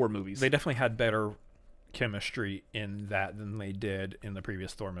previous Thor movies. They definitely had better chemistry in that than they did in the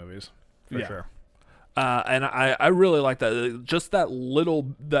previous Thor movies, for sure. And I really like that. Just that little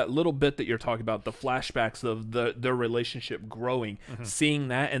bit that you're talking about, the flashbacks of their relationship growing, seeing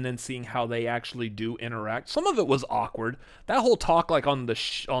that, and then seeing how they actually do interact. Some of it was awkward. That whole talk, like on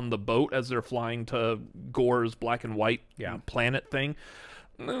the boat as they're flying to Gore's black and white planet thing,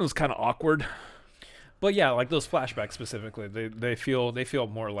 it was kind of awkward. But yeah, like those flashbacks specifically, they feel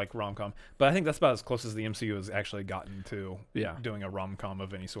more like rom-com. But I think that's about as close as the MCU has actually gotten to doing a rom-com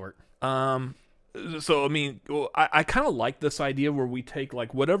of any sort. So, I mean, I kind of like this idea where we take,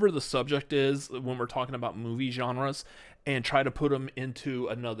 like, whatever the subject is when we're talking about movie genres and try to put them into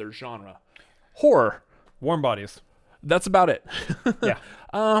another genre. Horror. Warm Bodies. That's about it. Yeah.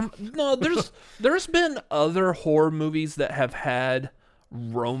 No, there's been other horror movies that have had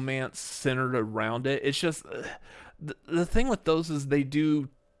romance centered around it. It's just, the thing with those is they're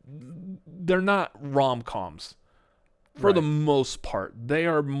not rom-coms. For the most part. They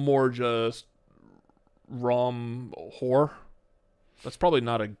are more just rom horror. That's probably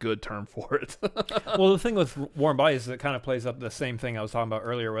not a good term for it. Well, the thing with Warm Bodies is it kind of plays up the same thing I was talking about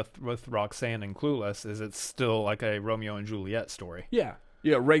earlier with Roxanne and Clueless, is it's still like a Romeo and Juliet story. Yeah,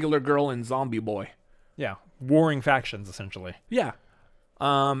 regular girl and zombie boy. Yeah, warring factions essentially. Yeah,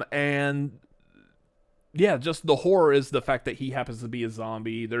 and yeah, just the horror is the fact that he happens to be a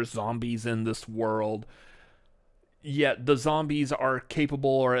zombie. There's zombies in this world. Yet the zombies are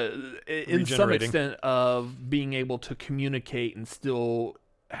capable, or in some extent, of being able to communicate and still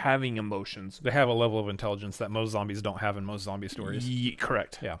having emotions. They have a level of intelligence that most zombies don't have in most zombie stories.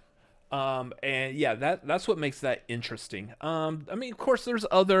 Correct. Yeah. And yeah, that's what makes that interesting. I mean, of course, there's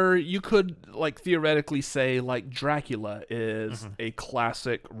other. You could like theoretically say like Dracula is a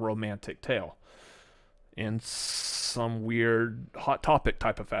classic romantic tale. In some weird Hot Topic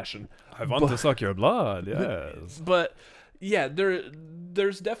type of fashion. I want to suck your blood, yes. But yeah,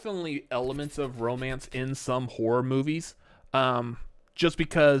 there's definitely elements of romance in some horror movies. Just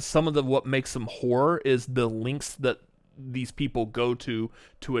because some of what makes them horror is the lengths that these people go to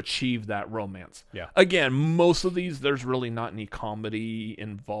achieve that romance. Yeah. Again, most of these, there's really not any comedy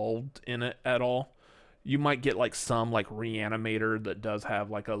involved in it at all. You might get like some like Reanimator that does have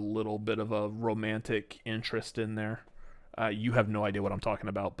like a little bit of a romantic interest in there. You have no idea what I'm talking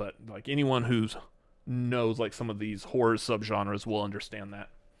about, but like anyone who's knows like some of these horror subgenres will understand that.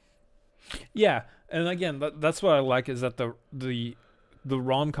 Yeah, and again, that's what I like is that the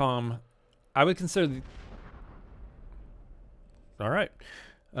rom-com, I would consider. All right,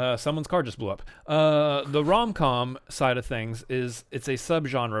 someone's car just blew up. The rom-com side of things it's a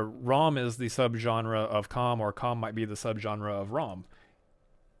subgenre. Rom is the subgenre of com, or com might be the subgenre of rom,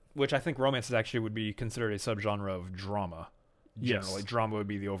 which I think romance is actually would be considered a subgenre of drama. Generally, Yes. drama would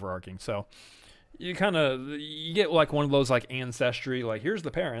be the overarching. So you get like one of those like ancestry, like here's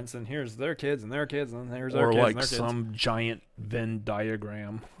the parents and here's their kids and their kids and here's their Or kids and like their kids. some giant Venn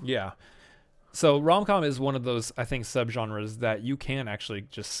diagram. Yeah. So rom-com is one of those, I think, subgenres that you can actually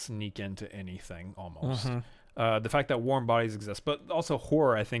just sneak into anything almost. The fact that warm bodies exist, but also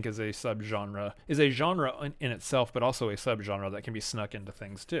horror, I think, is a subgenre, is a genre in itself, but also a subgenre that can be snuck into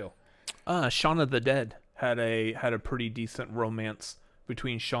things too. Shaun of the Dead had a pretty decent romance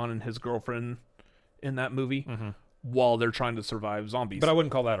between Shaun and his girlfriend in that movie while they're trying to survive zombies. But I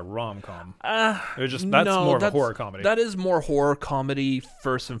wouldn't call that a rom-com. That's more of a horror comedy. That is more horror comedy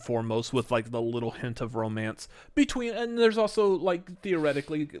first and foremost, with like the little hint of romance between. And there's also like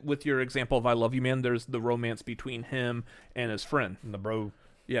theoretically, with your example of I Love You Man, there's the romance between him and his friend, And the bro.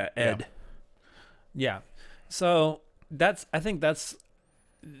 yeah, Ed. Yeah. So I think that's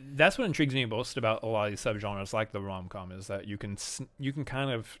what intrigues me most about a lot of these subgenres, like the rom-com, is that you can kind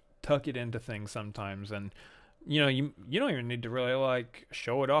of tuck it into things sometimes, and you don't even need to really like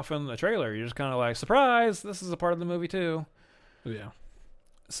show it off in the trailer. You're just kind of like, surprise, this is a part of the movie too. Yeah.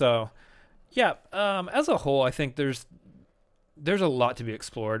 So yeah, as a whole, I think there's a lot to be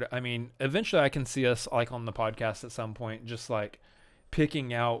explored. I mean, eventually I can see us like on the podcast at some point just like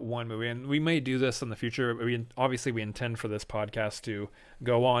picking out one movie, and we may do this in the future. We intend for this podcast to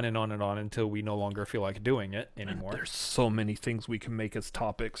go on and on and on until we no longer feel like doing it anymore. There's so many things we can make as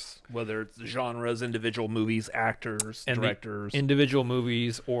topics, whether it's genres, individual movies, actors, And the directors. individual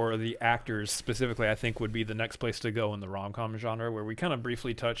movies or the actors specifically, I think, would be the next place to go in the rom-com genre, where we kind of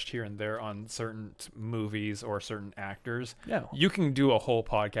briefly touched here and there on certain movies or certain actors. Yeah. You can do a whole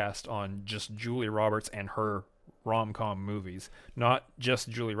podcast on just Julia Roberts and her rom-com movies, not just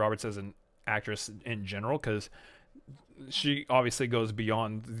Julia Roberts as an actress in general, because she obviously goes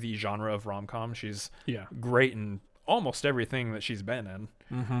beyond the genre of rom-com. She's great in almost everything that she's been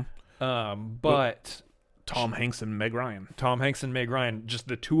in. But Tom Hanks and Meg Ryan. Tom Hanks and Meg Ryan, just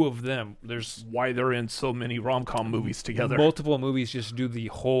the two of them, there's Why they're in so many rom-com movies together. multiple movies. Just do the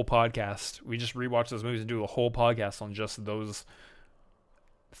whole podcast. We just rewatch those movies and do a whole podcast on just those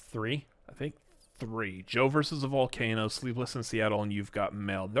three. I think 3. Joe versus the Volcano, Sleepless in Seattle, and You've Got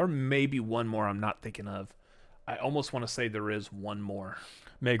Mail. There may be one more I'm not thinking of. I almost want to say there is one more.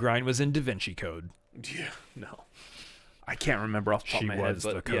 Meg Ryan was in Da Vinci Code. Yeah, no. I can't remember off the top She of my head, was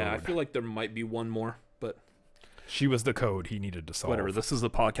but the yeah, I code. feel like there might be one more, but She was the code he needed to solve. whatever. This is the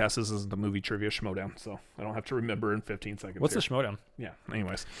podcast. This is the movie trivia schmodown, so I don't have to remember in 15 seconds. What's here. the schmodown? Yeah,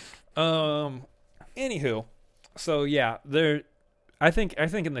 anyways. Anywho, so yeah, I think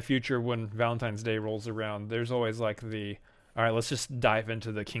in the future when Valentine's Day rolls around, there's always like all right, let's just dive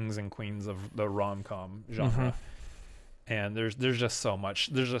into the kings and queens of the rom-com genre. And there's just so much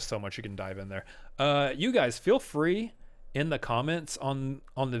you can dive in there. You guys feel free in the comments on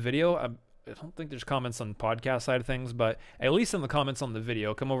the video. I don't think there's comments on the podcast side of things, but at least in the comments on the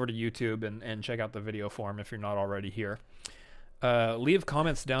video, come over to YouTube and check out the video form if you're not already here. Leave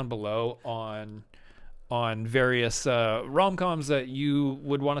comments down below on various rom-coms that you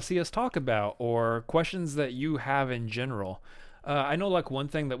would want to see us talk about, or questions that you have in general. I know like one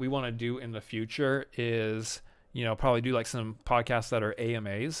thing that we want to do in the future is, probably do like some podcasts that are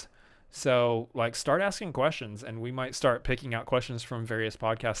AMAs. So like start asking questions, and we might start picking out questions from various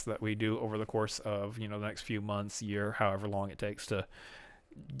podcasts that we do over the course of, the next few months, year, however long it takes to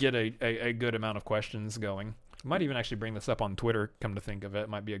get a good amount of questions going. Might even actually bring this up on Twitter, come to think of it.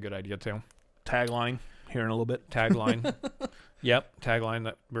 Might be a good idea too. Tagline here in a little bit. Tagline. Yep, tagline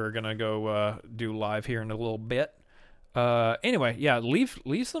that we're going to go do live here in a little bit. Anyway, yeah, leave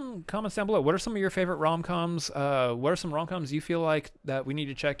some comments down below. What are some of your favorite rom-coms? What are some rom-coms you feel like that we need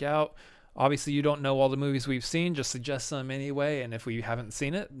to check out? Obviously, you don't know all the movies we've seen. Just suggest some anyway, and if we haven't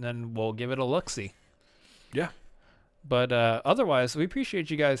seen it, then we'll give it a look-see. Yeah. But otherwise, we appreciate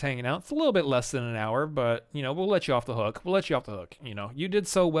you guys hanging out. It's a little bit less than an hour, but, we'll let you off the hook. You did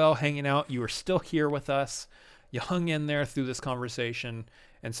so well hanging out. You were still here with us. you hung in there through this conversation,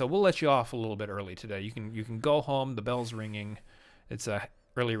 and so we'll let you off a little bit early today. You can go home. The bell's ringing. It's a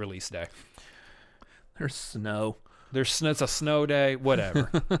early release day. There's snow. It's a snow day. Whatever.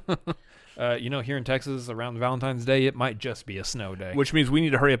 Here in Texas around Valentine's Day, it might just be a snow day. Which means we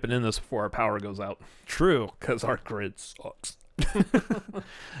need to hurry up and end this before our power goes out. True, because our grid sucks.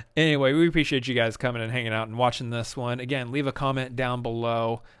 Anyway, we appreciate you guys coming and hanging out and watching this one. Again, leave a comment down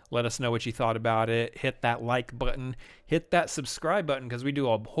below. Let us know what you thought about it. Hit that like button. Hit that subscribe button, because we do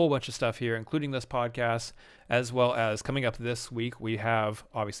a whole bunch of stuff here, including this podcast, as well as coming up this week, we have,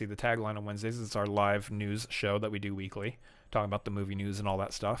 obviously, the Tagline on Wednesdays. It's our live news show that we do weekly, talking about the movie news and all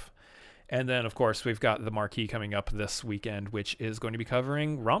that stuff. And then, of course, we've got the marquee coming up this weekend, which is going to be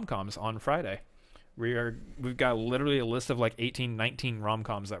covering rom-coms on Friday. We've got literally a list of like 18, 19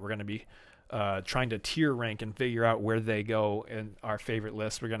 rom-coms that we're going to be trying to tier rank and figure out where they go in our favorite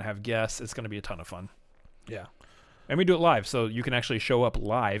list. We're going to have guests. It's going to be a ton of fun. Yeah. And we do it live, so you can actually show up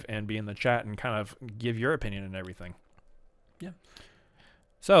live and be in the chat and kind of give your opinion and everything. Yeah.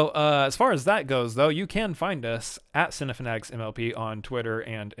 So as far as that goes, though, you can find us at CineFanaticsMLP on Twitter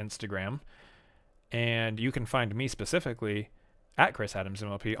and Instagram. And you can find me specifically at Chris Adams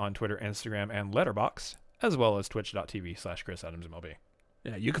MLP on Twitter, Instagram, and Letterboxd, as well as twitch.tv/ChrisAdamsMLP.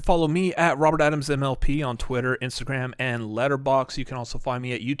 Yeah, you can follow me at Robert Adams MLP on Twitter, Instagram, and Letterboxd. You can also find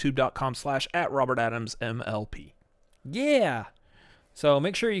me at youtube.com/@RobertAdamsMLP. Yeah. So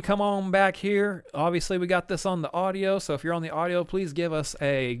make sure you come on back here. Obviously, we got this on the audio, so if you're on the audio, please give us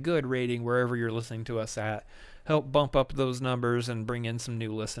a good rating wherever you're listening to us at. Help bump up those numbers and bring in some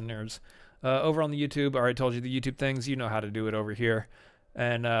new listeners. Over on the YouTube, I already told you the YouTube things. You know how to do it over here.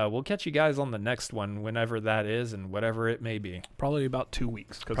 And we'll catch you guys on the next one, whenever that is and whatever it may be. Probably about 2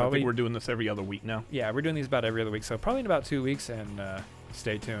 weeks, because I think we're doing this every other week now. Yeah, we're doing these about every other week, so probably in about 2 weeks, and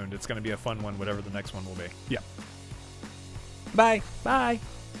stay tuned. It's going to be a fun one, whatever the next one will be. Yeah. Bye. Bye.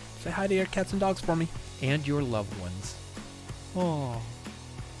 Say hi to your cats and dogs for me. And your loved ones. Oh.